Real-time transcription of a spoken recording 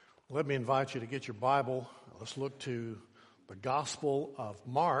Let me invite you to get your Bible. Let's look to the Gospel of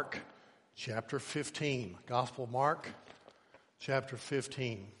Mark, chapter 15. Gospel of Mark, chapter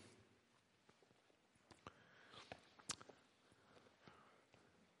 15.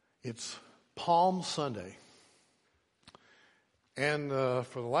 It's Palm Sunday. And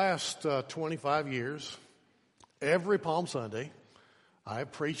for the last 25 years, every Palm Sunday, I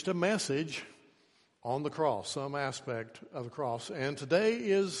preached a message on the cross, some aspect of the cross. And today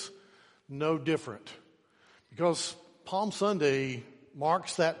is no different, because Palm Sunday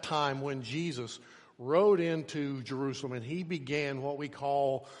marks that time when Jesus rode into Jerusalem and he began what we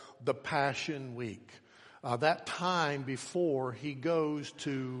call the Passion Week, that time before he goes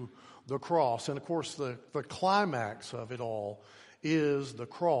to the cross. And of course the climax of it all is the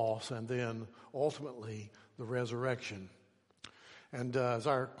cross and then ultimately the resurrection. And as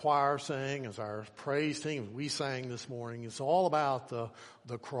our choir sang, as our praise team, we sang this morning, it's all about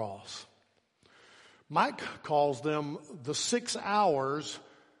the cross. Mike calls them the 6 hours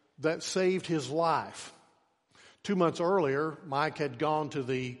that saved his life. 2 months earlier, Mike had gone to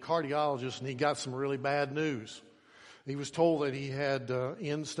the cardiologist and he got some really bad news. He was told that he had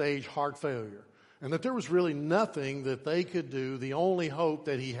end-stage heart failure and that there was really nothing that they could do. The only hope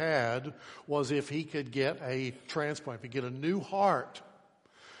that he had was if he could get a transplant, if he could get a new heart.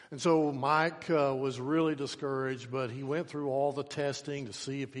 And so Mike was really discouraged, but he went through all the testing to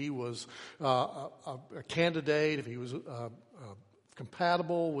see if he was a candidate, if he was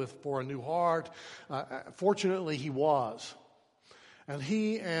compatible for a new heart. Fortunately, he was. And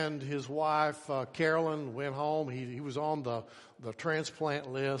he and his wife, Carolyn, went home. He was on the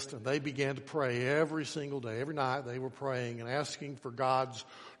transplant list, and they began to pray every single day. Every night they were praying and asking for God's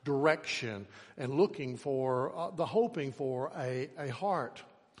direction and looking for, hoping for a heart.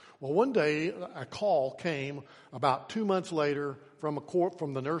 Well, one day a call came about 2 months later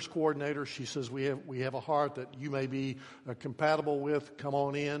from the nurse coordinator. She says, we have a heart that you may be compatible with. Come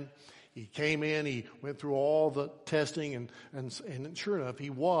on in. He came in, he went through all the testing, and sure enough, he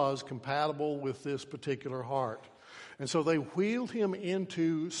was compatible with this particular heart. And so they wheeled him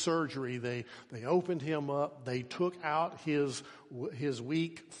into surgery. They opened him up. They took out his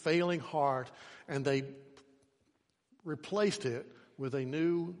weak, failing heart, and they replaced it with a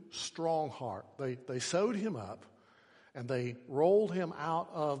new, strong heart. They sewed him up, and they rolled him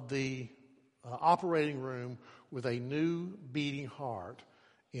out of the operating room with a new beating heart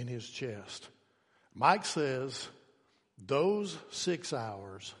in his chest. Mike says, those 6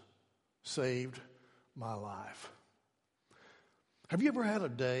 hours saved my life. Have you ever had a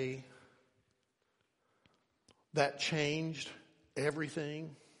day that changed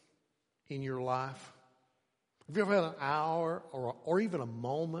everything in your life? Have you ever had an hour or even a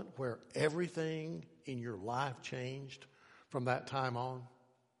moment where everything in your life changed from that time on?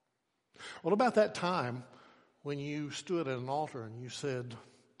 What about that time when you stood at an altar and you said,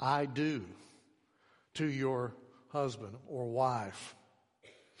 I do, to your husband or wife?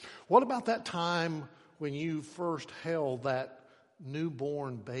 What about that time when you first held that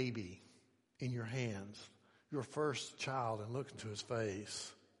newborn baby in your hands, your first child, and looked into his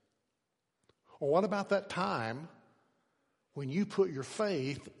face? Or what about that time when you put your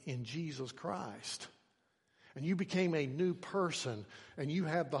faith in Jesus Christ and you became a new person and you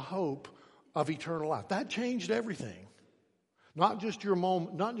had the hope of eternal life? That changed everything. Not just your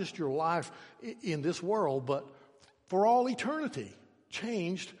moment, not just your life in this world, but for all eternity.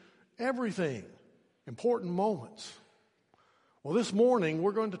 Changed everything. Important moments. Well, this morning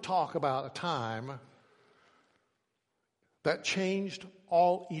we're going to talk about a time that changed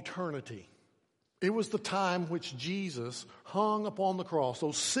all eternity. It was the time which Jesus hung upon the cross,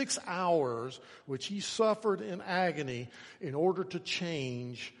 those 6 hours which he suffered in agony in order to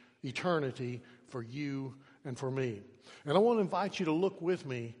change eternity for you and for me. And I want to invite you to look with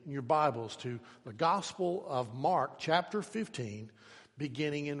me in your Bibles to the Gospel of Mark, chapter 15,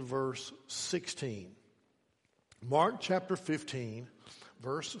 beginning in verse 16. Mark chapter 15,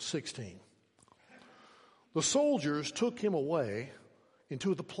 verse 16. The soldiers took him away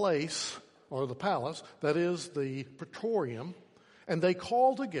into the place, or the palace, that is the Praetorium, and they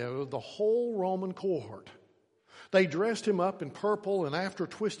called together the whole Roman cohort. They dressed him up in purple, and after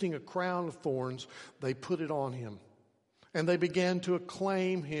twisting a crown of thorns, they put it on him. And they began to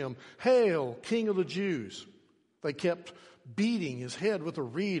acclaim him, "Hail, King of the Jews!" They kept beating his head with a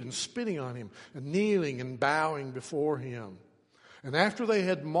reed and spitting on him and kneeling and bowing before him. And after they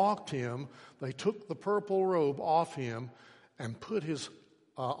had mocked him, they took the purple robe off him and put his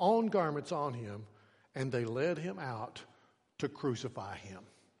own garments on him, and they led him out to crucify him.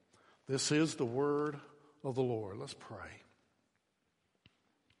 This is the word of the Lord. Let's pray.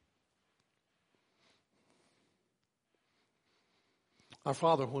 Our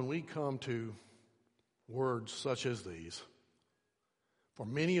Father, when we come to words such as these, for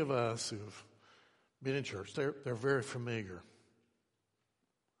many of us who've been in church, they're very familiar.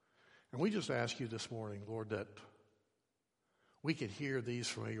 And we just ask you this morning, Lord, that we could hear these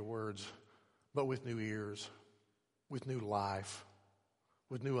familiar words, but with new ears, with new life,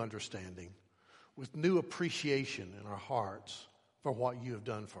 with new understanding, with new appreciation in our hearts for what you have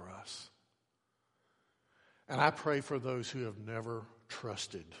done for us. And I pray for those who have never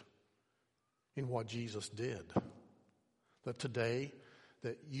trusted in what Jesus did, that today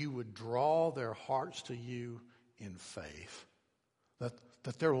that you would draw their hearts to you in faith,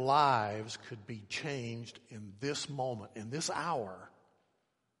 that their lives could be changed in this moment, in this hour,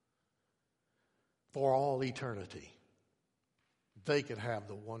 for all eternity. They could have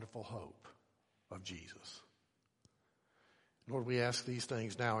the wonderful hope of Jesus. Lord, we ask these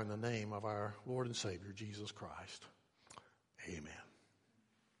things now in the name of our Lord and Savior, Jesus Christ. Amen.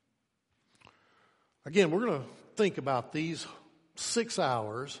 Again, we're going to think about these 6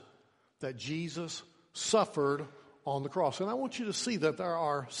 hours that Jesus suffered on the cross. And I want you to see that there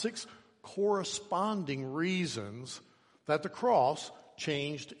are 6 corresponding reasons that the cross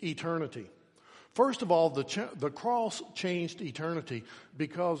changed eternity. First of all, the cross changed eternity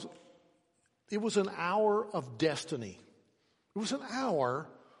because it was an hour of destiny. It was an hour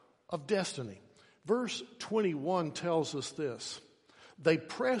of destiny. Verse 21 tells us this. They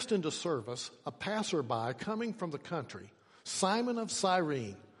pressed into service a passerby coming from the country, Simon of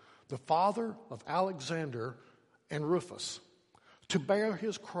Cyrene, the father of Alexander and Rufus, to bear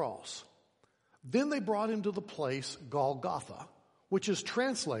his cross. Then they brought him to the place Golgotha, which is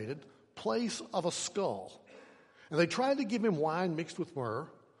translated place of a skull. And they tried to give him wine mixed with myrrh,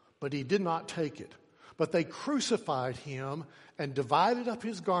 but he did not take it. But they crucified him and divided up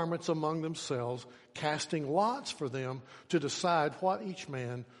his garments among themselves, casting lots for them to decide what each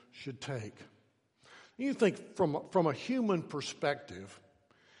man should take. You think from a human perspective,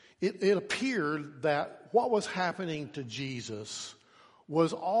 it appeared that what was happening to Jesus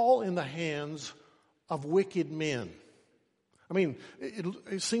was all in the hands of wicked men. I mean,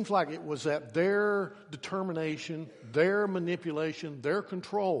 it seems like it was at their determination, their manipulation, their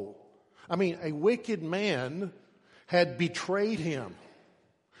control. I mean, a wicked man had betrayed him.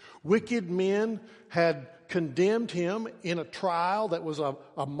 Wicked men had condemned him in a trial that was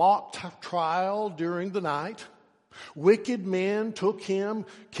a mock trial during the night. Wicked men took him,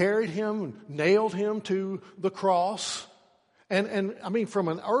 carried him, nailed him to the cross. And I mean, from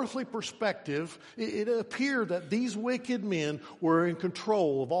an earthly perspective, it appeared that these wicked men were in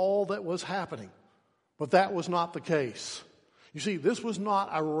control of all that was happening. But that was not the case. You see, this was not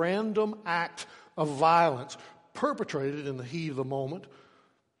a random act of violence perpetrated in the heat of the moment.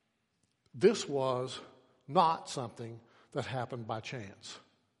 This was not something that happened by chance.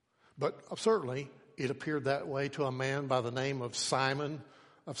 But certainly, it appeared that way to a man by the name of Simon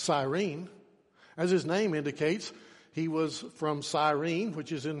of Cyrene. As his name indicates, he was from Cyrene,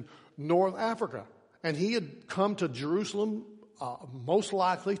 which is in North Africa. And he had come to Jerusalem most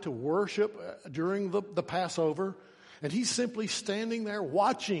likely to worship during the Passover. And he's simply standing there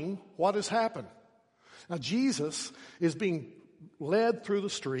watching what has happened. Now Jesus is being led through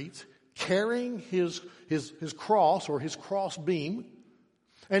the streets, carrying his cross or his cross beam.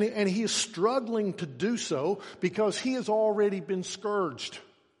 And he is struggling to do so because he has already been scourged.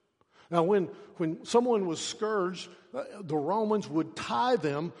 Now when someone was scourged, the Romans would tie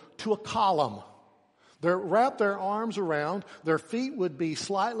them to a column. They wrap their arms around, their feet would be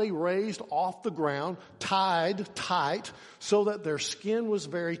slightly raised off the ground, tied tight, so that their skin was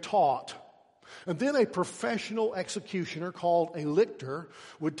very taut. And then a professional executioner called a lictor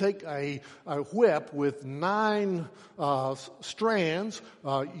would take a whip with 9 strands,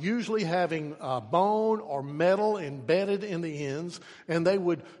 usually having bone or metal embedded in the ends, and they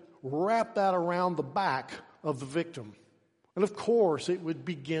would wrap that around the back of the victim. And of course, it would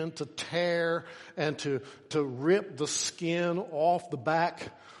begin to tear and to rip the skin off the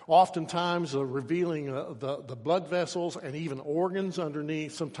back, oftentimes revealing the blood vessels and even organs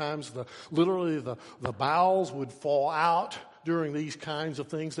underneath. Sometimes literally the bowels would fall out during these kinds of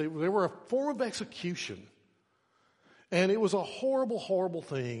things. They were a form of execution. And it was a horrible, horrible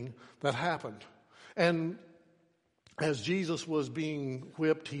thing that happened. And as Jesus was being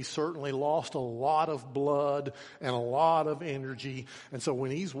whipped, he certainly lost a lot of blood and a lot of energy. And so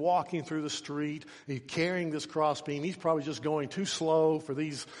when he's walking through the street, he's carrying this crossbeam, he's probably just going too slow for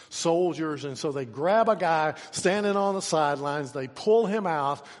these soldiers. And so they grab a guy standing on the sidelines, they pull him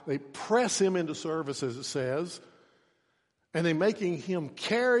out, they press him into service, as it says, and they're making him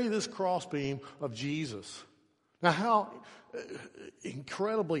carry this crossbeam of Jesus. Now,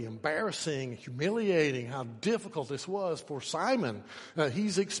 incredibly embarrassing, humiliating, how difficult this was for Simon.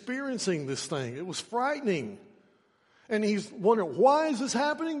 He's experiencing this thing. It was frightening. And he's wondering, why is this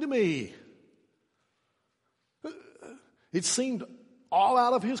happening to me? It seemed all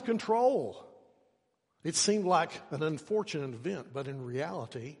out of his control. It seemed like an unfortunate event, but in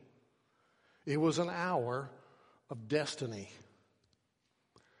reality, it was an hour of destiny.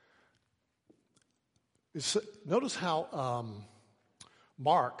 Notice how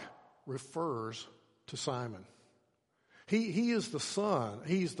Mark refers to Simon. He is the son.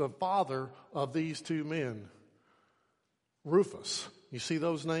 He's the father of these two men. Rufus. You see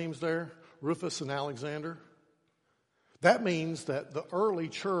those names there? Rufus and Alexander. That means that the early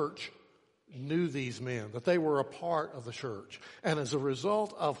church knew these men, that they were a part of the church. And as a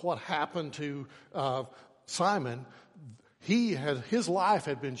result of what happened to Simon, his life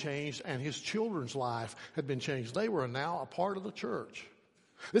had been changed and his children's life had been changed. They were now a part of the church.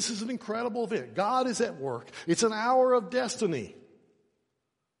 This is an incredible event. God is at work. It's an hour of destiny.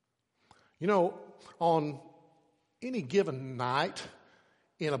 You know, on any given night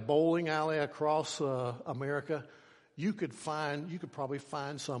in a bowling alley across America, you could probably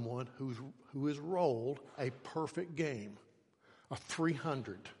find someone who has rolled a perfect game, a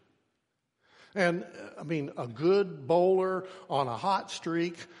 300. And I mean, a good bowler on a hot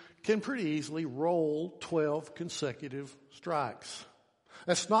streak can pretty easily roll 12 consecutive strikes.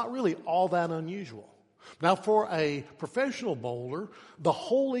 That's not really all that unusual. Now, for a professional bowler, the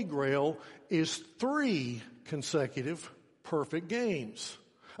holy grail is 3 consecutive perfect games,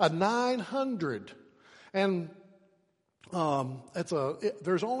 a 900. And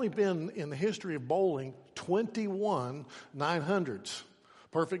there's only been in the history of bowling 21 900s,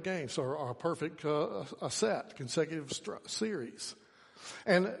 perfect games, or a perfect a set, consecutive series.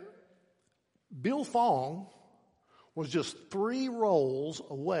 And Bill Fong was just 3 rolls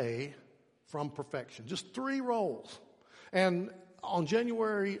away from perfection, just 3 rolls. And on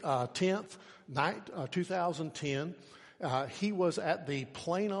January 10th, 2010, he was at the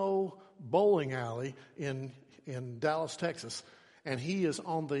Plano Bowling Alley in Dallas, Texas, and he is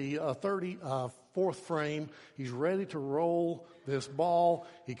on the 34th frame. He's ready to roll this ball.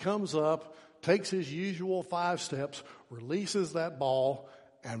 He comes up, takes his usual 5 steps, releases that ball,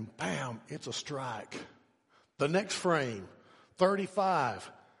 and bam, it's a strike. The next frame,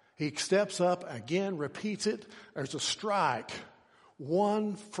 35. He steps up again, repeats it. There's a strike.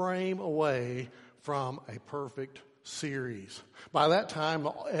 1 frame away from a perfect series. By that time,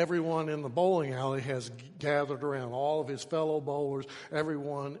 everyone in the bowling alley has gathered around, all of his fellow bowlers.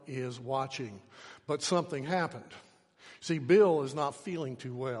 Everyone is watching. But something happened. See, Bill is not feeling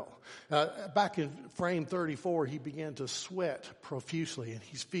too well. Back in frame 34, he began to sweat profusely, and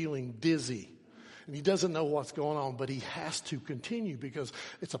he's feeling dizzy. And he doesn't know what's going on, but he has to continue because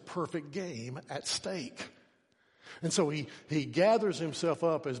it's a perfect game at stake. And so he gathers himself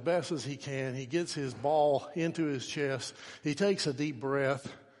up as best as he can. He gets his ball into his chest. He takes a deep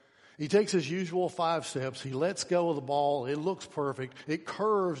breath. He takes his usual 5 steps. He lets go of the ball. It looks perfect. It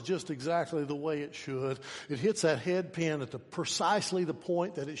curves just exactly the way it should. It hits that head pin at precisely the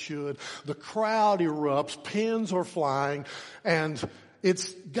point that it should. The crowd erupts. Pins are flying. And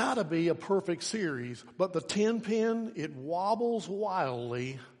it's got to be a perfect series. But the 10 pin, it wobbles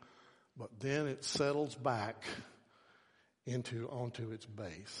wildly, but then it settles back onto its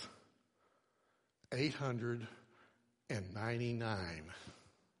base. 899.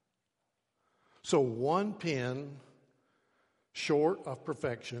 So 1 pin short of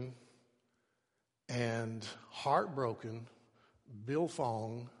perfection, and heartbroken, Bill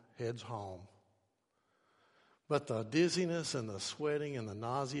Fong heads home. But the dizziness and the sweating and the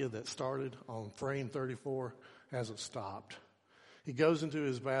nausea that started on frame 34 hasn't stopped. He goes into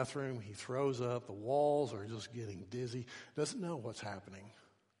his bathroom, he throws up, the walls are just getting dizzy, doesn't know what's happening.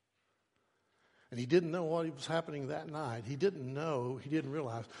 And he didn't know what was happening that night. He didn't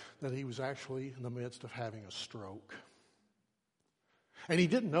realize that he was actually in the midst of having a stroke. And he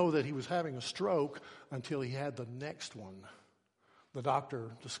didn't know that he was having a stroke until he had the next one. The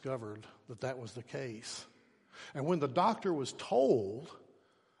doctor discovered that was the case. And when the doctor was told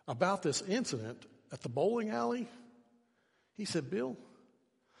about this incident at the bowling alley, he said, "Bill,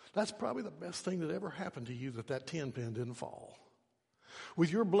 that's probably the best thing that ever happened to you, that 10 pin didn't fall.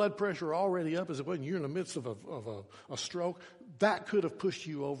 With your blood pressure already up as it was, and you're in the midst of a stroke, that could have pushed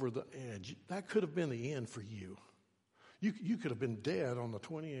you over the edge. That could have been the end for you. You could have been dead on the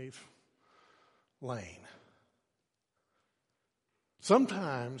 28th lane."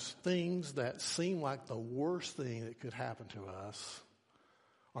 Sometimes things that seem like the worst thing that could happen to us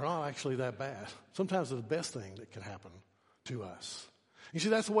are not actually that bad. Sometimes they're the best thing that could happen to us. You see,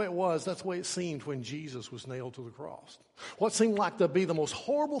 that's the way it was. That's the way it seemed when Jesus was nailed to the cross. What seemed like to be the most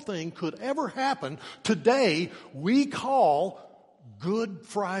horrible thing could ever happen, today we call Good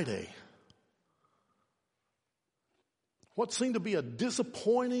Friday. What seemed to be a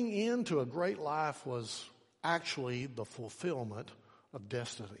disappointing end to a great life was actually the fulfillment of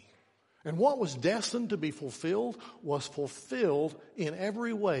destiny. And what was destined to be fulfilled was fulfilled in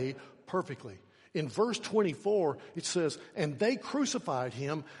every way perfectly. In verse 24, it says, "And they crucified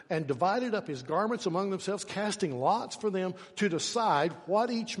him and divided up his garments among themselves, casting lots for them to decide what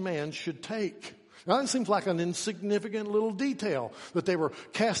each man should take." Now, that seems like an insignificant little detail, that they were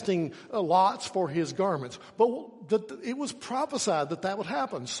casting lots for his garments. But it was prophesied that that would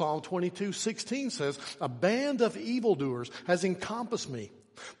happen. Psalm 22:16 says, "A band of evildoers has encompassed me.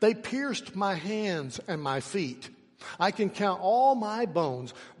 They pierced my hands and my feet. I can count all my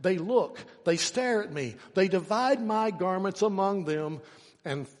bones. They look, they stare at me. They divide my garments among them,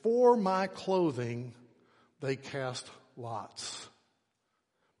 and for my clothing they cast lots."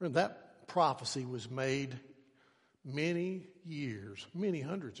 And that prophecy was made many years, many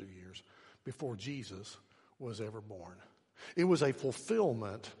hundreds of years before Jesus was ever born. It was a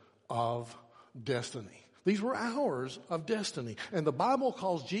fulfillment of destiny. These were hours of destiny. And the Bible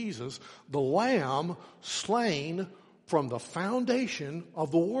calls Jesus the Lamb slain from the foundation of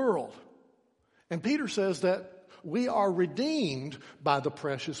the world. And Peter says that we are redeemed by the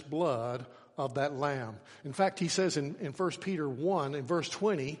precious blood of that Lamb. In fact, he says in 1 Peter 1, in verse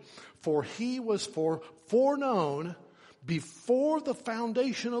 20, "For he was foreknown before the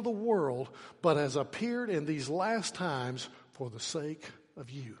foundation of the world, but has appeared in these last times for the sake of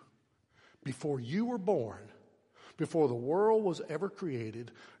you." Before you were born, before the world was ever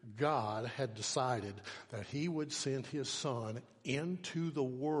created, God had decided that he would send his Son into the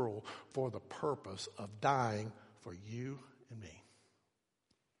world for the purpose of dying for you and me.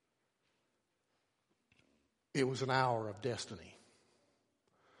 It was an hour of destiny.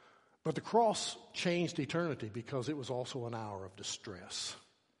 But the cross changed eternity because it was also an hour of distress.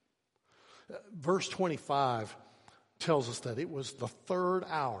 Verse 25 tells us that it was the third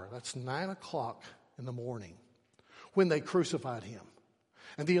hour, that's 9 o'clock in the morning, when they crucified him.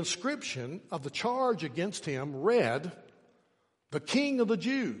 And the inscription of the charge against him read, "The King of the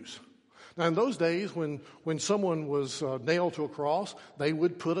Jews." Now in those days, when someone was nailed to a cross, they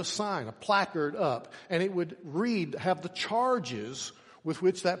would put a sign, a placard up, and it would read, have the charges with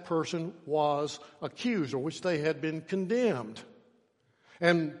which that person was accused or which they had been condemned.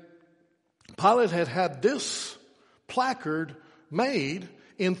 And Pilate had had this placard made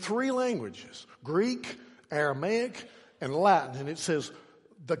in 3 languages, Greek, Aramaic, and Latin. And it says,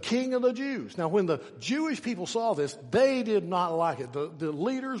 "The King of the Jews." Now, when the Jewish people saw this, they did not like it. The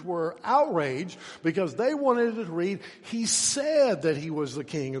leaders were outraged because they wanted it to read, "He said that he was the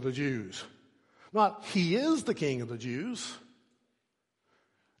King of the Jews." Not, "He is the King of the Jews."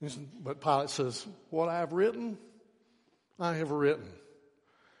 But Pilate says, "What I have written, I have written."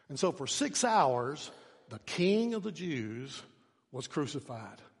 And so for 6 hours, the King of the Jews was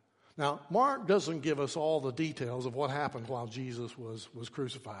crucified. Now, Mark doesn't give us all the details of what happened while Jesus was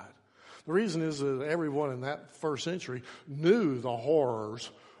crucified. The reason is that everyone in that first century knew the horrors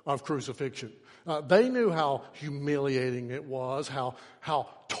of crucifixion. They knew how humiliating it was, how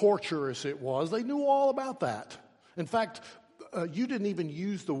torturous it was. They knew all about that. In fact, you didn't even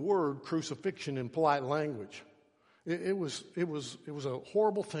use the word crucifixion in polite language. It was a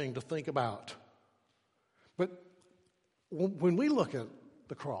horrible thing to think about. But when we look at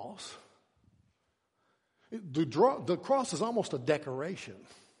the cross, the cross is almost a decoration.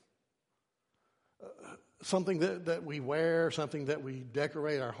 Something that we wear, something that we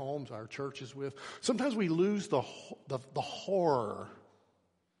decorate our homes, our churches with. Sometimes we lose the horror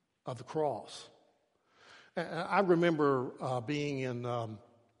of the cross. I remember being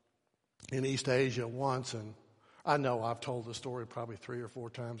in East Asia once, and I know I've told this story probably 3 or 4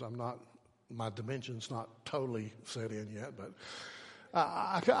 times. My dimension's not totally set in yet, but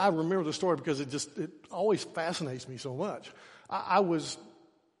I remember the story because it always fascinates me so much. I was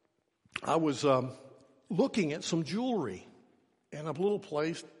looking at some jewelry in a little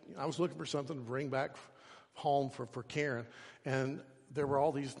place. I was looking for something to bring back home for Karen, and there were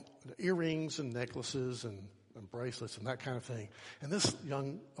all these earrings and necklaces and bracelets and that kind of thing. And this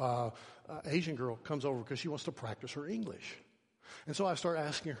young Asian girl comes over because she wants to practice her English. And so I start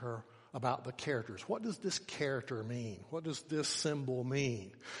asking her about the characters. What does this character mean? What does this symbol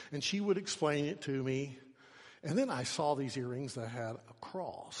mean? And she would explain it to me. And then I saw these earrings that had a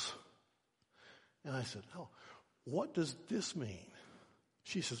cross. And I said, "Oh, what does this mean?"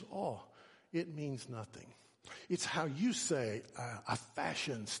 She says, "Oh, it means nothing. It's how you say a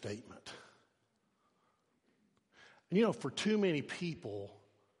fashion statement. And you know, for too many people,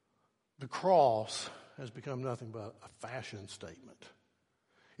 the cross has become nothing but a fashion statement.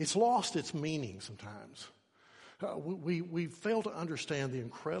 It's lost its meaning sometimes. We fail to understand the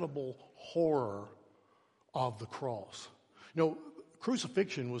incredible horror of the cross. You know,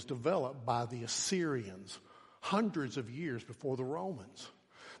 crucifixion was developed by the Assyrians hundreds of years before the Romans.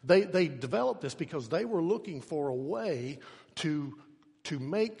 They developed this because they were looking for a way to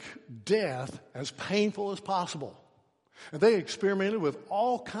make death as painful as possible. And they experimented with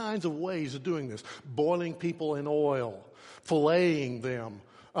all kinds of ways of doing this. Boiling people in oil, filleting them,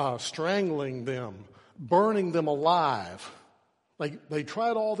 strangling them, burning them alive. They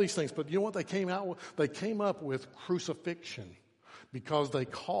tried all these things, but you know what they came out with? They came up with crucifixion because they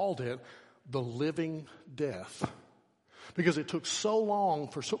called it the living death. Because it took so long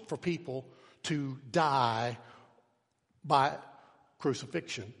for people to die by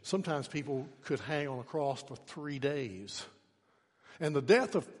crucifixion. Sometimes people could hang on a cross for 3 days. And the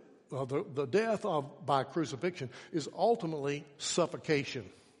death by crucifixion is ultimately suffocation.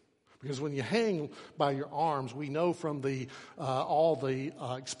 Because when you hang by your arms, we know from all the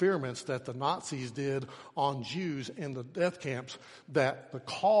experiments that the Nazis did on Jews in the death camps that the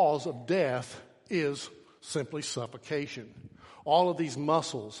cause of death is simply suffocation. All of these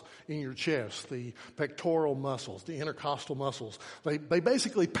muscles in your chest, the pectoral muscles, the intercostal muscles, they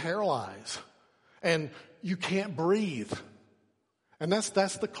basically paralyze. And you can't breathe. And that's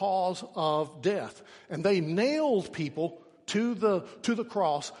the cause of death. And they nailed people to the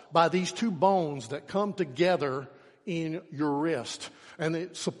cross by these two bones that come together in your wrist. And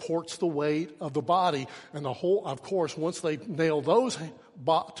it supports the weight of the body. And the whole, of course, once they nail those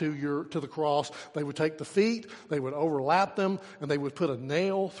to the cross, they would take the feet, they would overlap them, and they would put a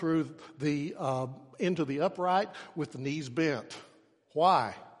nail through into the upright with the knees bent.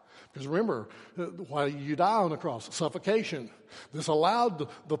 Why? Because remember, why you die on the cross? Suffocation. This allowed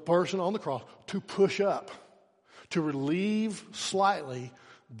the person on the cross to push up, to relieve slightly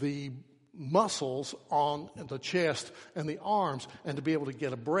the muscles on the chest and the arms, and to be able to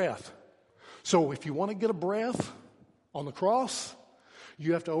get a breath. So if you want to get a breath on the cross,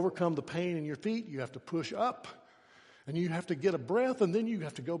 you have to overcome the pain in your feet, you have to push up, and you have to get a breath, and then you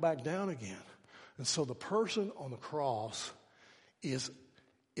have to go back down again. And so the person on the cross is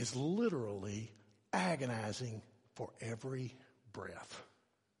literally agonizing for every breath.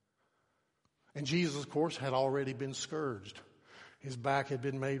 And Jesus, of course, had already been scourged. His back had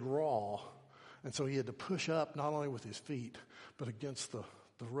been made raw. And so he had to push up not only with his feet, but against the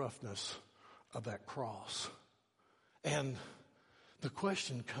roughness of that cross. And the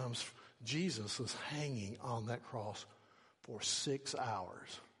question comes, Jesus is hanging on that cross for 6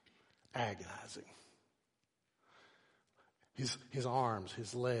 hours, agonizing. His arms,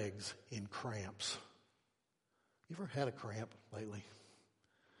 his legs in cramps. You ever had a cramp lately?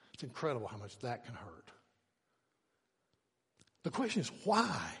 It's incredible how much that can hurt. The question is,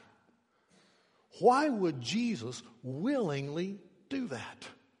 why? Why would Jesus willingly do that?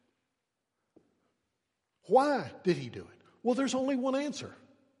 Why did he do it? Well, there's only one answer.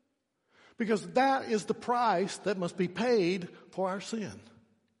 Because that is the price that must be paid for our sin.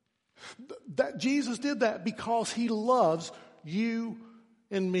 That Jesus did that because he loves you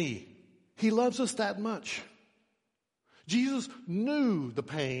and me. He loves us that much. Jesus knew the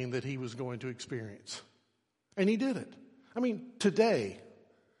pain that he was going to experience. And he did it. I mean, today,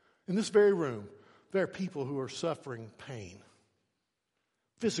 in this very room, there are people who are suffering pain.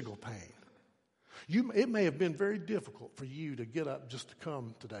 Physical pain. It may have been very difficult for you to get up just to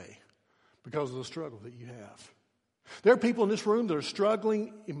come today because of the struggle that you have. There are people in this room that are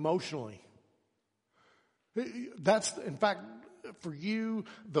struggling emotionally. That's, in fact, for you,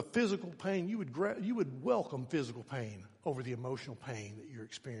 the physical pain, you would welcome physical pain over the emotional pain that you're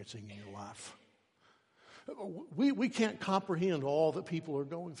experiencing in your life. We can't comprehend all that people are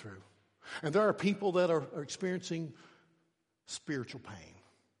going through. And there are people that are experiencing spiritual pain,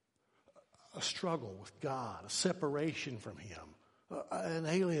 a struggle with God, a separation from him, an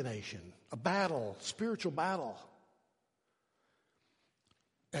alienation, a battle, spiritual battle.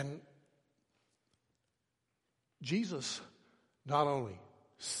 And Jesus not only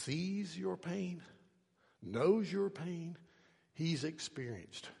sees your pain, knows your pain, he's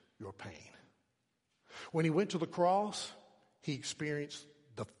experienced your pain. When he went to the cross, he experienced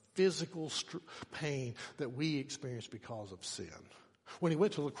the physical pain that we experience because of sin. When he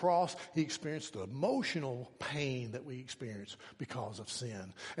went to the cross, he experienced the emotional pain that we experience because of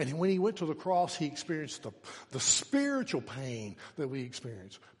sin. And when he went to the cross, he experienced the spiritual pain that we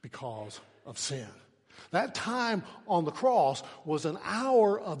experience because of sin. That time on the cross was an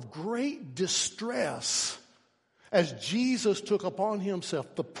hour of great distress as Jesus took upon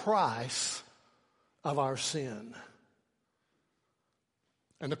himself the price of our sin.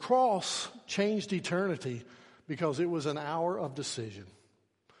 And the cross changed eternity because it was an hour of decision.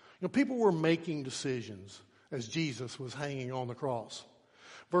 You know, people were making decisions as Jesus was hanging on the cross.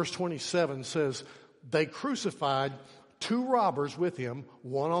 Verse 27 says, they crucified 2 robbers with him,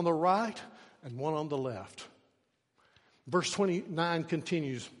 one on the right and one on the left. Verse 29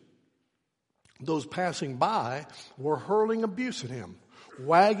 continues, those passing by were hurling abuse at him,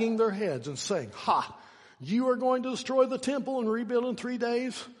 wagging their heads and saying, "Ha, you are going to destroy the temple and rebuild in 3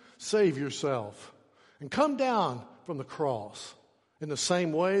 days? Save yourself and come down from the cross." In the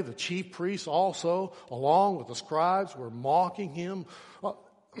same way, the chief priests also, along with the scribes, were mocking him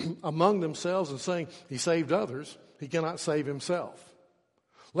among themselves and saying, "He saved others, he cannot save himself.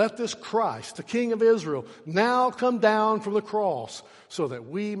 Let this Christ, the King of Israel, now come down from the cross so that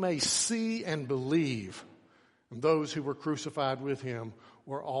we may see and believe." And those who were crucified with him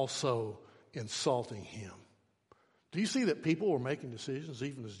were also insulting him. Do you see that people were making decisions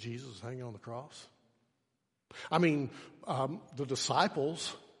even as Jesus was hanging on the cross? I mean, the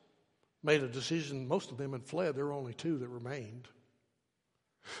disciples made a decision. Most of them had fled. There were only 2 that remained.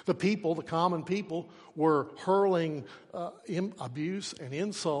 The people, the common people, were hurling abuse and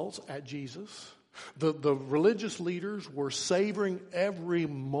insults at Jesus. The religious leaders were savoring every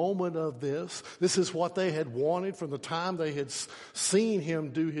moment of this. This is what they had wanted from the time they had seen him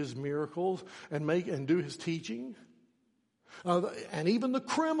do his miracles and do his teaching. And even the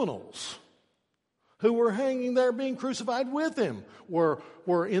criminals who were hanging there being crucified with him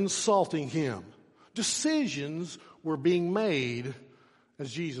were insulting him. Decisions were being made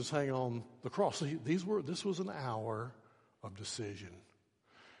as Jesus hung on the cross. This was an hour of decision.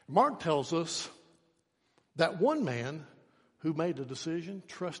 Mark tells us that one man who made a decision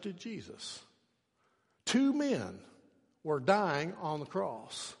trusted Jesus. 2 men were dying on the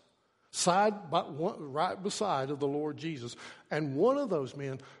cross, right beside of the Lord Jesus. And one of those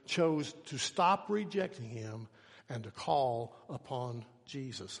men chose to stop rejecting him and to call upon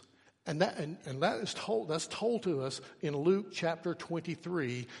Jesus. And that's told to us in Luke chapter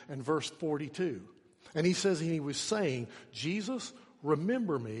 23 and verse 42. And he says, he was saying, "Jesus,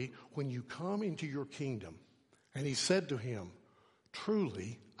 remember me when you come into your kingdom." And he said to him,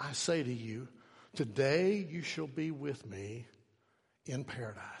 "Truly, I say to you, today you shall be with me in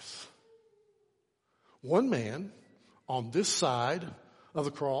paradise." One man on this side of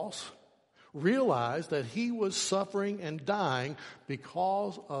the cross realized that he was suffering and dying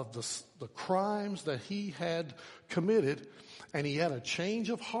because of the crimes that he had committed, and he had a change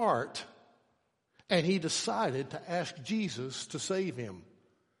of heart, and he decided to ask Jesus to save him.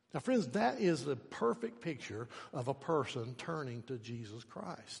 Now, friends, that is the perfect picture of a person turning to Jesus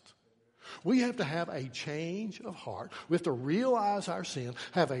Christ. We have to have a change of heart. We have to realize our sin,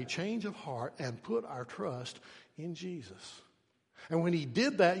 have a change of heart, and put our trust in Jesus. And when he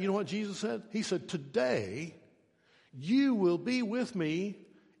did that, you know what Jesus said? He said, "Today you will be with me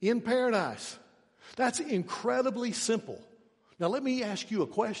in paradise." That's incredibly simple. Now let me ask you a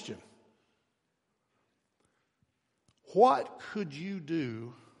question. What could you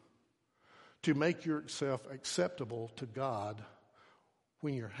do to make yourself acceptable to God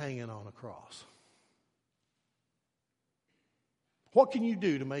when you're hanging on a cross? What can you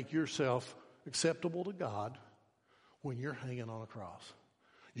do to make yourself acceptable to God when you're hanging on a cross?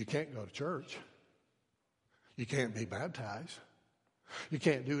 You can't go to church. You can't be baptized. You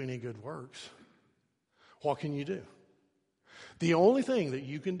can't do any good works. What can you do? The only thing that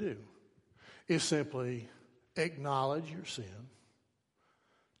you can do is simply acknowledge your sin,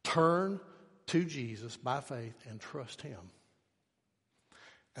 turn to Jesus by faith, and trust him.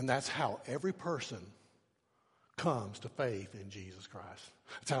 And that's how every person comes to faith in Jesus Christ.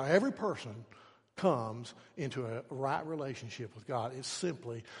 That's how every person comes into a right relationship with God. It's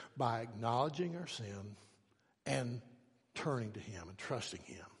simply by acknowledging our sin and turning to him and trusting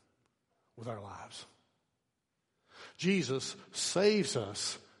him with our lives. Jesus saves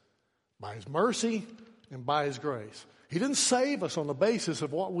us by his mercy and by his grace. He didn't save us on the basis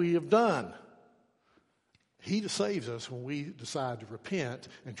of what we have done. He saves us when we decide to repent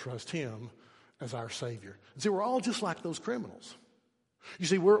and trust him as our Savior. And see, we're all just like those criminals. You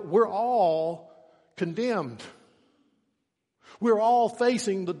see, we're all condemned. We're all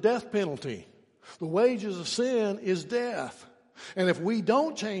facing the death penalty. The wages of sin is death. And if we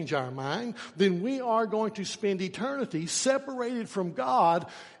don't change our mind, then we are going to spend eternity separated from God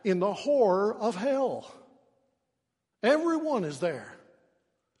in the horror of hell. Everyone is there,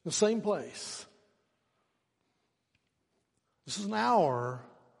 the same place. This is an hour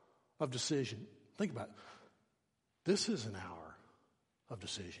of decision. Think about it. This is an hour of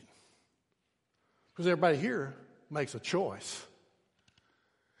decision. Because everybody here makes a choice.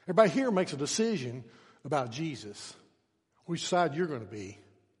 Everybody here makes a decision about Jesus. Which side you're going to be.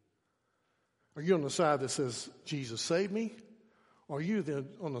 Are you on the side that says, Jesus, save me? Or are you then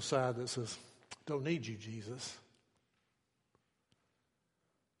on the side that says, don't need you, Jesus?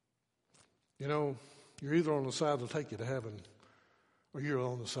 You know, you're either on the side that'll take you to heaven, or you're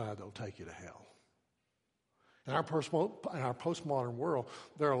on the side that'll take you to hell. In our postmodern world,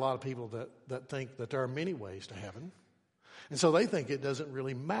 there are a lot of people that think that there are many ways to heaven. And so they think it doesn't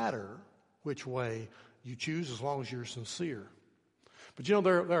really matter which way you choose as long as you're sincere. But you know,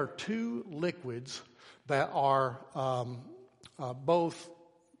 there are two liquids that are both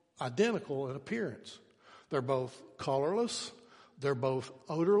identical in appearance. They're both colorless. They're both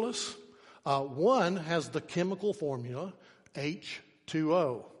odorless. One has the chemical formula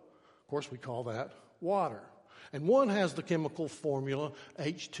H2O. Of course, we call that water. And one has the chemical formula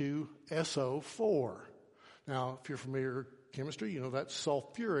H2SO4. Now, if you're familiar with chemistry, you know that's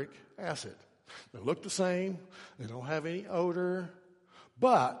sulfuric acid. They look the same. They don't have any odor.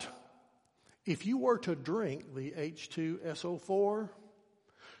 But if you were to drink the H2SO4,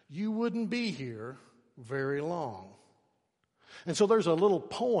 you wouldn't be here very long. And so there's a little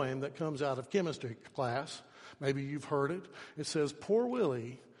poem that comes out of chemistry class. Maybe you've heard it. It says, poor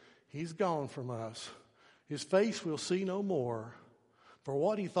Willie, he's gone from us. His face we'll see no more. For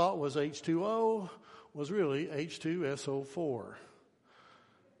what he thought was H2O was really H2SO4.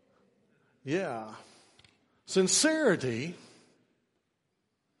 Yeah. Sincerity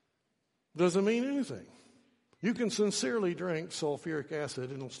doesn't mean anything. You can sincerely drink sulfuric acid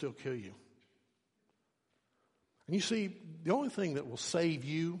and it'll still kill you. And you see, the only thing that will save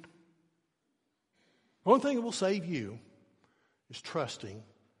you, is trusting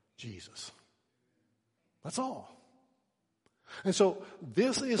Jesus. That's all. And so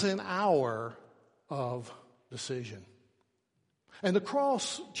this is an hour of decision. And the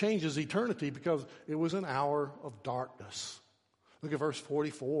cross changes eternity because it was an hour of darkness. Look at verse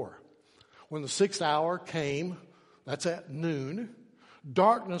 44. When the 6th hour came, that's at noon,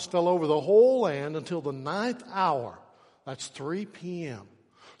 darkness fell over the whole land until the 9th hour. That's 3 p.m.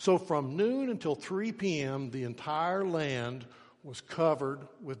 So from noon until 3 p.m., the entire land was covered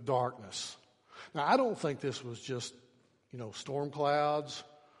with darkness. Now, I don't think this was just, storm clouds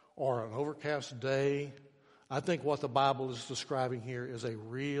or an overcast day. I think what the Bible is describing here is a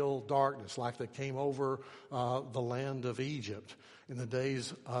real darkness, like that came over the land of Egypt in the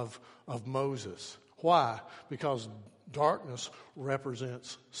days of Moses. Why? Because darkness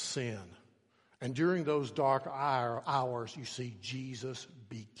represents sin. And during those dark hours, you see, Jesus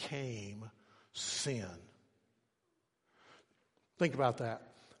became sin. Think about that.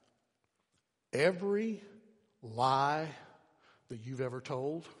 Every lie that you've ever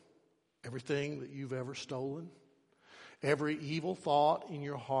told, everything that you've ever stolen, every evil thought in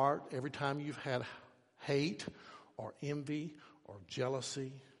your heart, every time you've had hate or envy or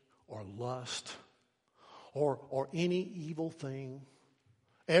jealousy or lust or any evil thing,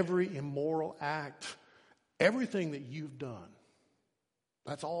 every immoral act, everything that you've done,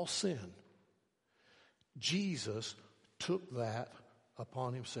 that's all sin. Jesus took that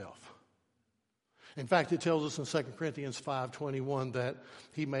upon himself. In fact, it tells us in 2 Corinthians 5:21 that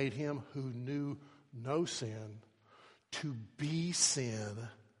he made him who knew no sin to be sin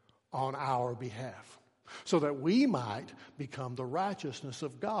on our behalf, so that we might become the righteousness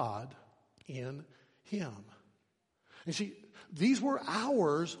of God in him. And see, these were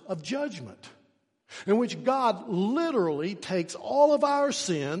hours of judgment in which God literally takes all of our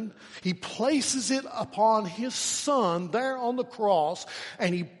sin, he places it upon his Son there on the cross,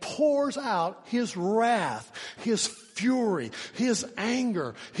 and he pours out his wrath, his fury, his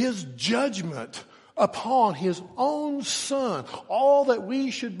anger, his judgment upon his own Son. All that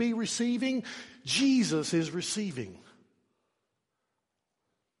we should be receiving, Jesus is receiving.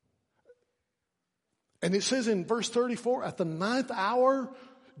 And it says in verse 34, at the 9th hour,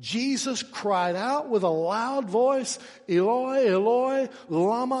 Jesus cried out with a loud voice, Eloi, Eloi,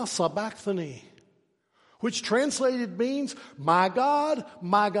 lama sabachthani, which translated means, my God,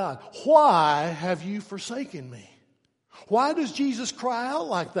 why have you forsaken me? Why does Jesus cry out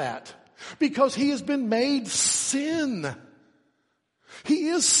like that? Because he has been made sin. He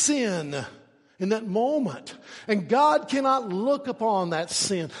is sin in that moment. And God cannot look upon that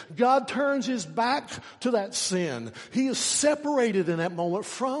sin. God turns his back to that sin. He is separated in that moment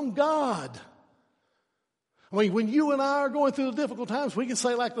from God. I mean, when you and I are going through the difficult times, we can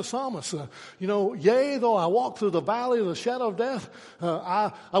say like the psalmist, yea, though I walk through the valley of the shadow of death,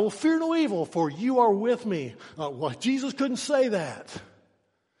 I will fear no evil, for you are with me. Well, Jesus couldn't say that.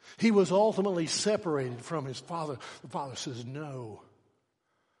 He was ultimately separated from his Father. The Father says no.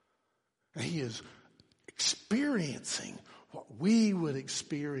 And he is experiencing what we would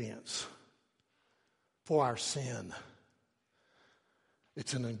experience for our sin.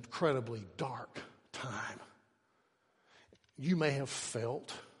 It's an incredibly dark time. You may have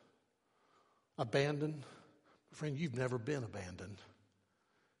felt abandoned. Friend, you've never been abandoned.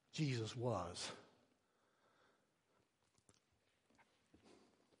 Jesus was.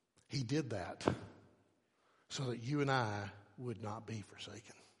 He did that so that you and I would not be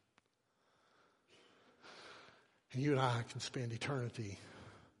forsaken. And you and I can spend eternity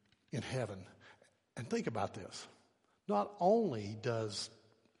in heaven. And think about this. Not only does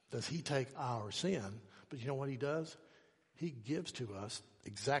he take our sin, but you know what he does? He gives to us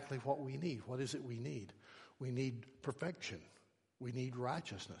exactly what we need. What is it we need? We need perfection. We need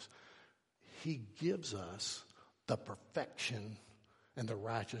righteousness. He gives us the perfection and the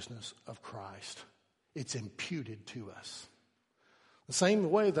righteousness of Christ. It's imputed to us. The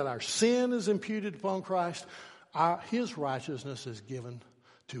same way that our sin is imputed upon Christ, his righteousness is given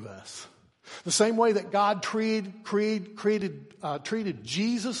to us. The same way that God treated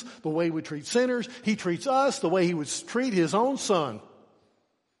Jesus the way we treat sinners, he treats us the way he would treat his own son.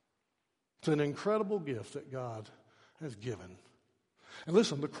 It's an incredible gift that God has given. And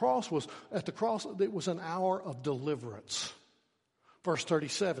listen, at the cross, it was an hour of deliverance. Verse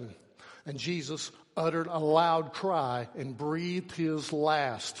 37, and Jesus uttered a loud cry and breathed his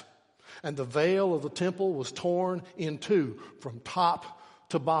last. And the veil of the temple was torn in two from top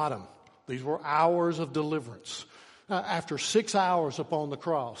to bottom. These were hours of deliverance. After 6 hours upon the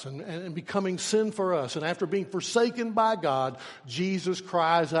cross and becoming sin for us, and after being forsaken by God, Jesus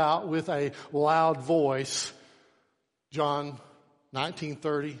cries out with a loud voice, John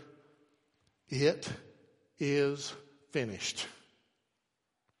 19:30, it is finished.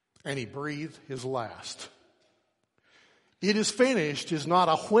 And he breathed his last. It is finished is not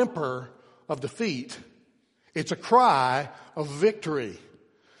a whimper of defeat. It's a cry of victory.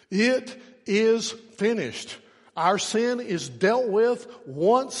 It is finished. Our sin is dealt with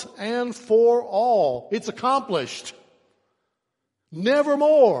once and for all. It's accomplished. Never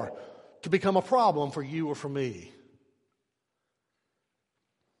more to become a problem for you or for me.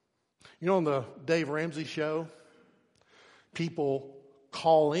 You know, on the Dave Ramsey show, people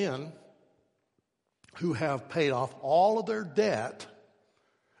call in who have paid off all of their debt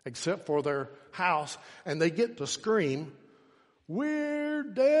except for their house, and they get to scream, "We're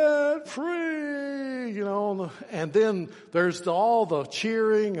debt free," and then there's all the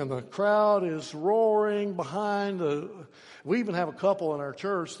cheering and the crowd is roaring behind. We even have a couple in our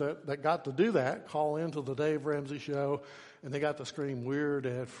church that got to do that, call into the Dave Ramsey show, and they got to scream, "We're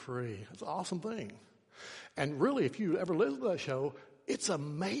debt free." It's an awesome thing. And really, if you ever listen to that show, it's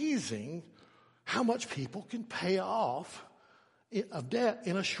amazing how much people can pay off of debt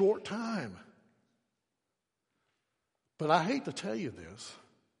in a short time. But I hate to tell you this,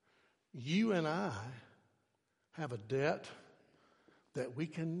 you and I have a debt that we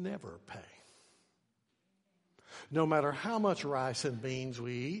can never pay. No matter how much rice and beans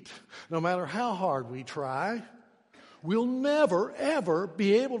we eat, no matter how hard we try, we'll never, ever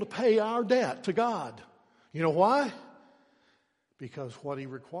be able to pay our debt to God. You know why? Because what he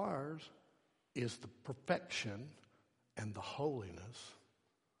requires is the perfection and the holiness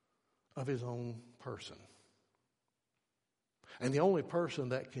of his own person. And the only person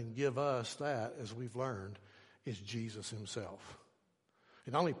that can give us that, as we've learned, is Jesus himself.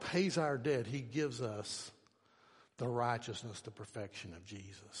 He not only pays our debt, he gives us the righteousness, the perfection of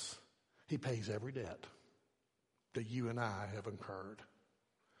Jesus. He pays every debt that you and I have incurred.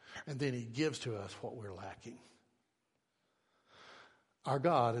 And then he gives to us what we're lacking. Our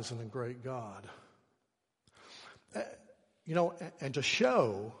God is a great God. And to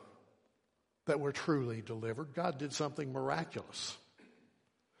show that we're truly delivered, God did something miraculous.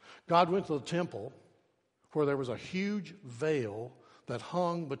 God went to the temple where there was a huge veil that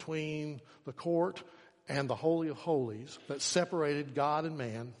hung between the court and the Holy of Holies that separated God and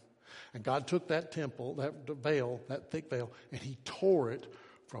man. And God took that temple, that veil, that thick veil, and he tore it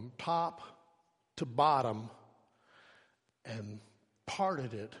from top to bottom and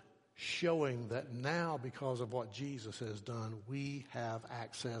parted it, showing that now, because of what Jesus has done, we have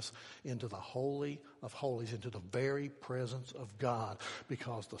access into the Holy of Holies, into the very presence of God,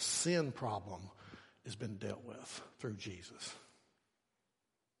 because the sin problem has been dealt with through Jesus.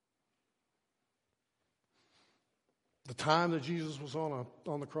 The time that Jesus was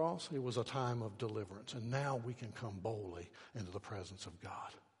on the cross, it was a time of deliverance. And now we can come boldly into the presence of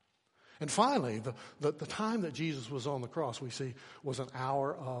God. And finally, the time that Jesus was on the cross, we see, was an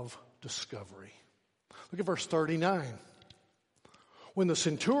hour of discovery. Look at verse 39. When the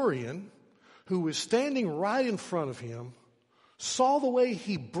centurion, who was standing right in front of him, saw the way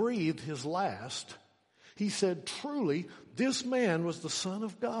he breathed his last, he said, "Truly, this man was the Son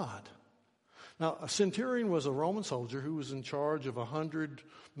of God." Now, a centurion was a Roman soldier who was in charge of 100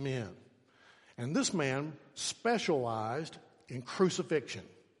 men. And this man specialized in crucifixion.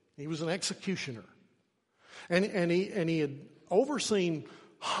 He was an executioner. And he had overseen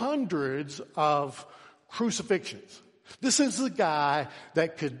hundreds of crucifixions. This is the guy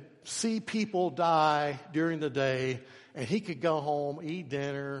that could see people die during the day, and he could go home, eat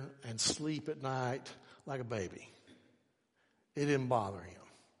dinner, and sleep at night like a baby. It didn't bother him.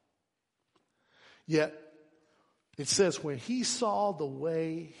 Yet, it says when he saw the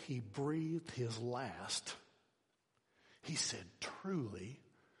way he breathed his last, he said, "Truly,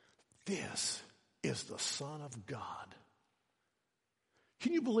 this is the Son of God."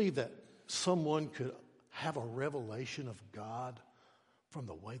 Can you believe that someone could have a revelation of God from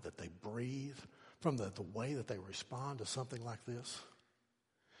the way that they breathe, from the way that they respond to something like this?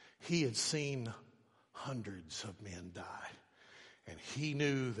 He had seen hundreds of men die, and he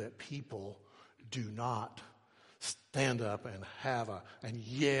knew that people do not stand up and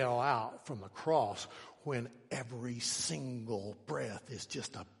yell out from the cross when every single breath is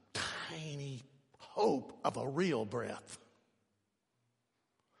just a tiny hope of a real breath.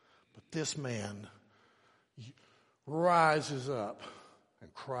 But this man rises up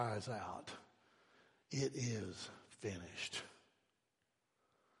and cries out, "It is finished."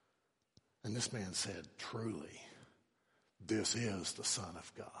 And this man said, "Truly, this is the Son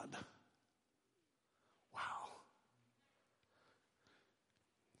of God." Wow.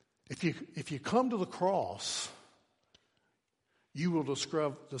 If you come to the cross, you will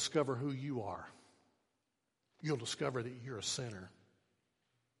discover who you are. You'll discover that you're a sinner.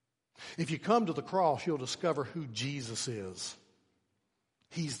 If you come to the cross, you'll discover who Jesus is.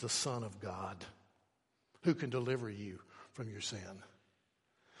 He's the Son of God who can deliver you from your sin.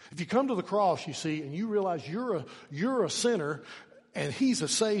 If you come to the cross, you see, and you realize you're a sinner and He's a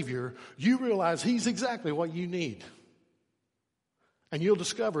Savior, you realize He's exactly what you need. And you'll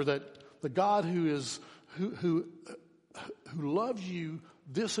discover that the God who loves you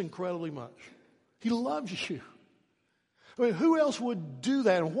this incredibly much, He loves you. I mean, who else would do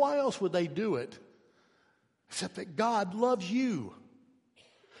that, and why else would they do it? Except that God loves you.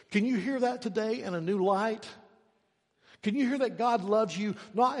 Can you hear that today in a new light? Can you hear that God loves you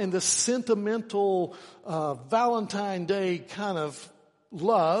not in this sentimental Valentine Day kind of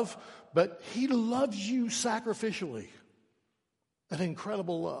love, but He loves you sacrificially? An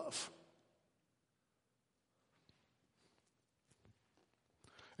incredible love.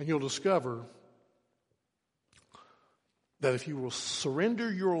 And you'll discover that if you will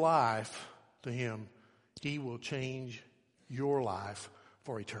surrender your life to Him, He will change your life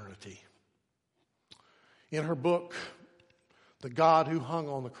for eternity. In her book, The God Who Hung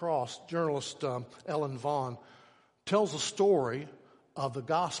on the Cross, journalist Ellen Vaughn tells a story of the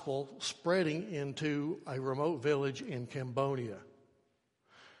gospel spreading into a remote village in Cambodia.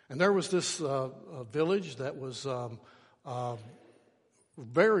 And there was this village that was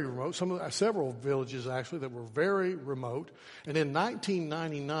very remote, several villages actually that were very remote. And in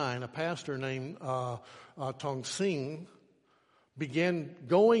 1999, a pastor named Tong Sing began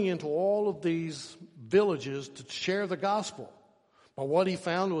going into all of these villages to share the gospel. But what he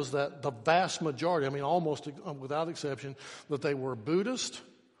found was that the vast majority, almost without exception, that they were Buddhist,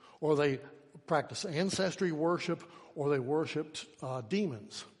 or they practiced ancestry worship, or they worshiped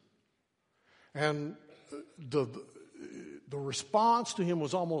demons. And the response to him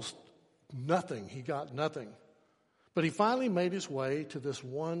was almost nothing. He got nothing. But he finally made his way to this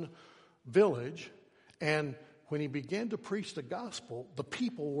one village, and when he began to preach the gospel, the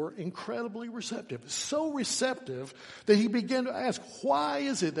people were incredibly receptive. So receptive that he began to ask, "Why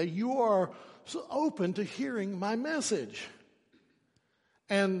is it that you are so open to hearing my message?"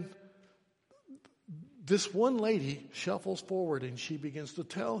 And this one lady shuffles forward and she begins to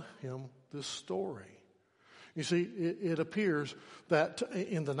tell him this story. You see, it appears that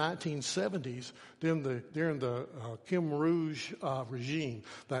in the 1970s, during the Khmer Rouge regime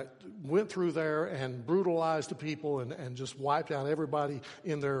that went through there and brutalized the people and just wiped out everybody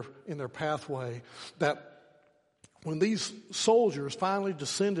in their pathway, that when these soldiers finally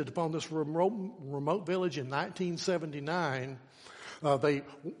descended upon this remote village in 1979,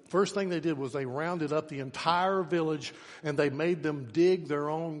 First thing they did was they rounded up the entire village and they made them dig their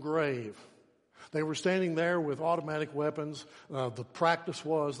own grave. They were standing there with automatic weapons. The practice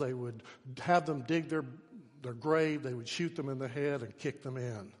was they would have them dig their grave. They would shoot them in the head and kick them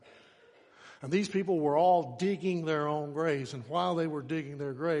in. And these people were all digging their own graves. And while they were digging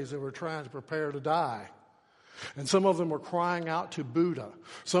their graves, they were trying to prepare to die. And some of them were crying out to Buddha.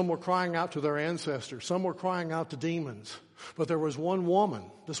 Some were crying out to their ancestors. Some were crying out to demons. But there was one woman.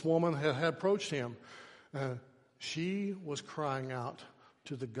 This woman had approached him. She was crying out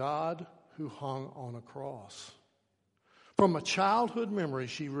to the God who hung on a cross. From a childhood memory,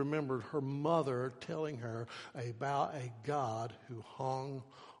 she remembered her mother telling her about a God who hung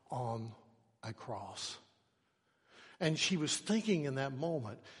on a cross. And she was thinking in that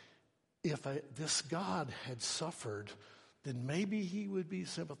moment, if this God had suffered, then maybe he would be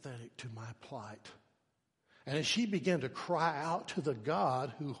sympathetic to my plight. And as she began to cry out to the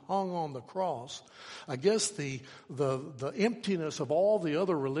God who hung on the cross, I guess the emptiness of all the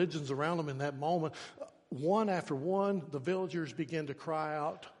other religions around them in that moment, one after one, the villagers began to cry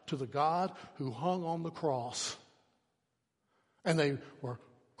out to the God who hung on the cross. And they were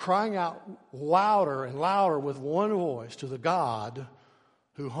crying out louder and louder with one voice to the God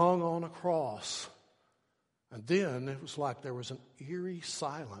who hung on a cross. And then it was like there was an eerie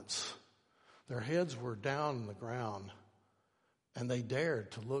silence. Their heads were down on the ground, and they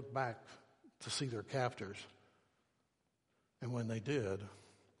dared to look back to see their captors. And when they did,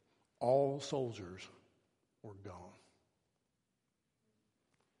 all soldiers were gone.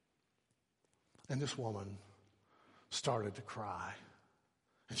 And this woman started to cry.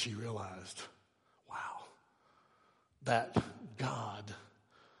 And she realized, wow, that God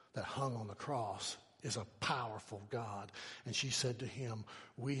that hung on the cross is a powerful God. And she said to him,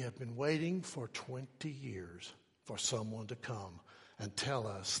 we have been waiting for 20 years for someone to come and tell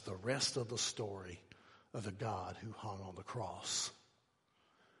us the rest of the story of the God who hung on the cross.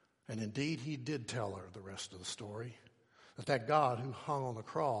 And indeed, he did tell her the rest of the story, that God who hung on the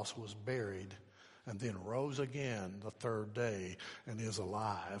cross was buried and then rose again the third day and is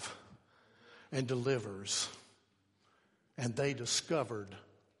alive and delivers. And they discovered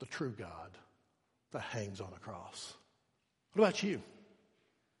the true God that hangs on a cross. What about you?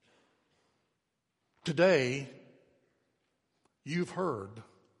 Today, you've heard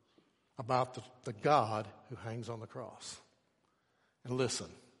about the God who hangs on the cross. And listen,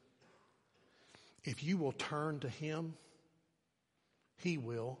 if you will turn to him, he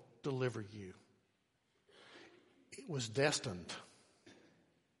will deliver you. It was destined.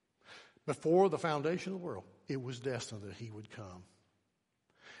 Before the foundation of the world, it was destined that he would come.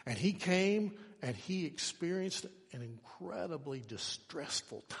 And he came and he experienced an incredibly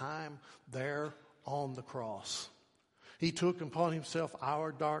distressful time there on the cross. He took upon himself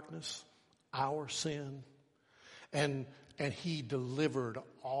our darkness, our sin, and he delivered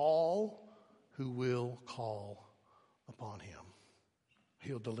all who will call upon him.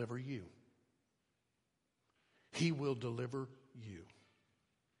 He'll deliver you. He will deliver you.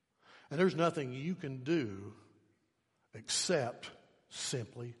 And there's nothing you can do except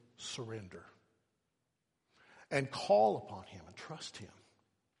simply surrender and call upon him and trust him.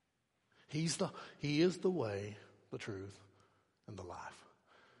 He is the way, the truth, and the life.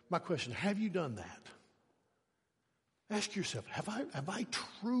 My question, have you done that? Ask yourself, have I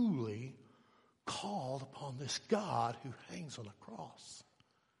truly called upon this God who hangs on a cross?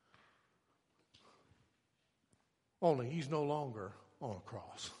 Only he's no longer on a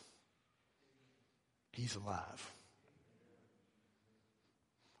cross. He's alive.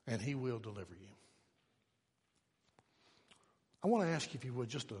 And he will deliver you. I want to ask you, if you would,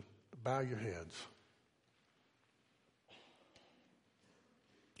 just to bow your heads.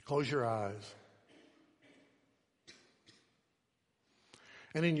 Close your eyes.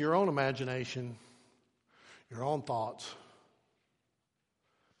 And in your own imagination, your own thoughts,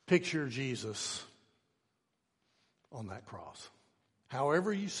 picture Jesus on that cross.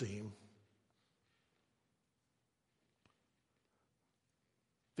 However you see him.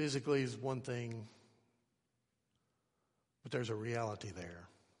 Physically is one thing, but there's a reality there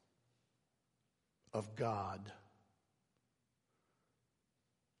of God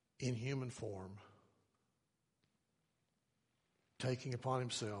in human form, taking upon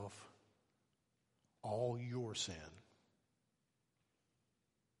himself all your sin,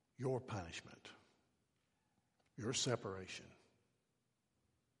 your punishment, your separation.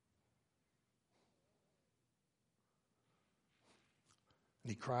 And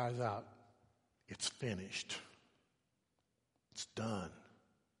he cries out, it's finished. It's done.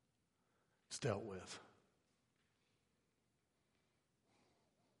 It's dealt with.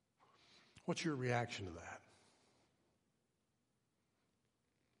 What's your reaction to that?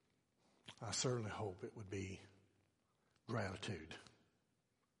 I certainly hope it would be gratitude,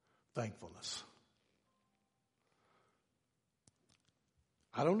 thankfulness.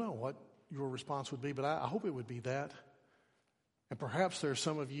 I don't know what your response would be, but I hope it would be that. And perhaps there's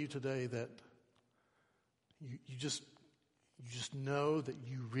some of you today that you just know that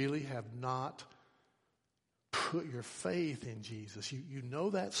you really have not put your faith in Jesus. You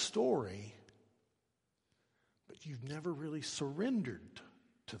know that story, but you've never really surrendered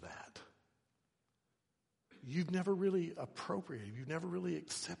to that. You've never really appropriated. You've never really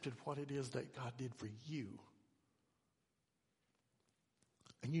accepted what it is that God did for you.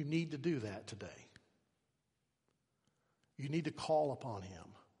 And you need to do that today. You need to call upon him.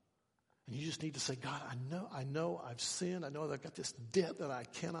 And you just need to say, God, I know I've sinned. I know that I've got this debt that I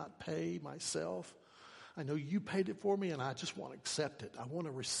cannot pay myself. I know you paid it for me, and I just want to accept it. I want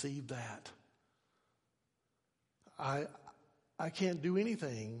to receive that. I can't do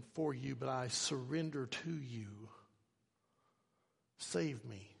anything for you, but I surrender to you. Save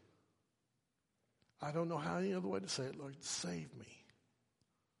me. I don't know how any other way to say it, Lord. Save me.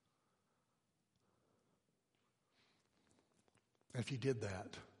 If you did that,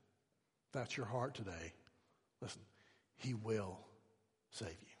 that's your heart today. Listen, he will save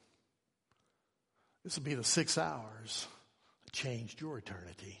you. This will be the 6 hours that changed your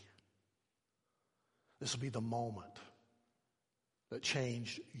eternity. This will be the moment that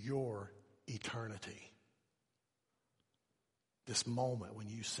changed your eternity. This moment when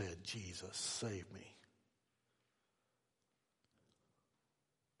you said, Jesus, save me.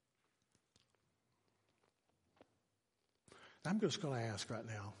 I'm just going to ask right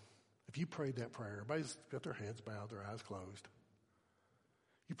now, if you prayed that prayer, everybody's got their heads bowed, their eyes closed.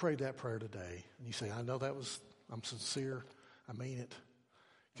 You prayed that prayer today, and you say, I know I'm sincere, I mean it.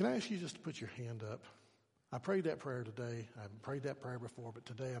 Can I ask you just to put your hand up? I prayed that prayer today. I haven't prayed that prayer before, but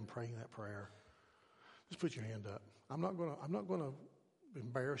today I'm praying that prayer. Just put your hand up. I'm not going to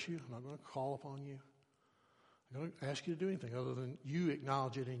embarrass you. I'm not going to call upon you. I'm going to ask you to do anything other than you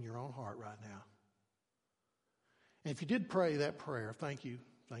acknowledge it in your own heart right now. And if you did pray that prayer, thank you.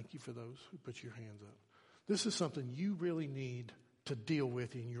 Thank you for those who put your hands up. This is something you really need to deal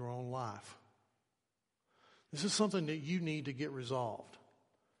with in your own life. This is something that you need to get resolved.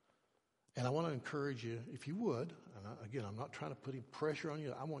 And I want to encourage you, if you would, and again, I'm not trying to put any pressure on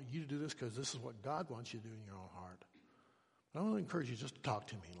you. I want you to do this because this is what God wants you to do in your own heart. But I want to encourage you just to talk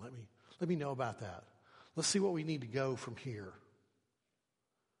to me and let me know about that. Let's see what we need to go from here.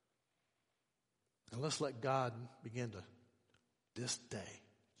 And let's let God begin to, this day,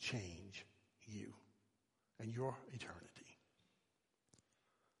 change you and your eternity.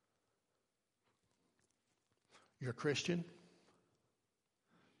 You're a Christian?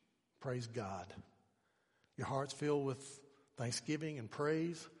 Praise God. Your heart's filled with thanksgiving and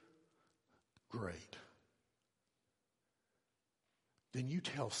praise? Great. Then you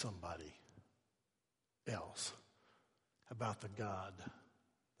tell somebody else about the God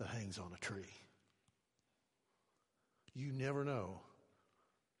that hangs on a tree. You never know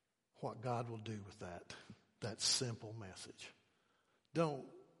what God will do with that simple message. Don't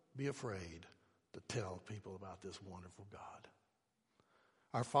be afraid to tell people about this wonderful God.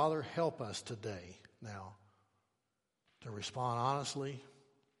 Our Father, help us today now to respond honestly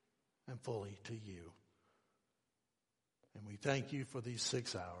and fully to you. And we thank you for these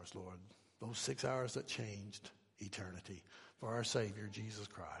 6 hours, Lord, those 6 hours that changed eternity, for our Savior, Jesus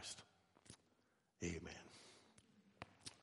Christ. Amen.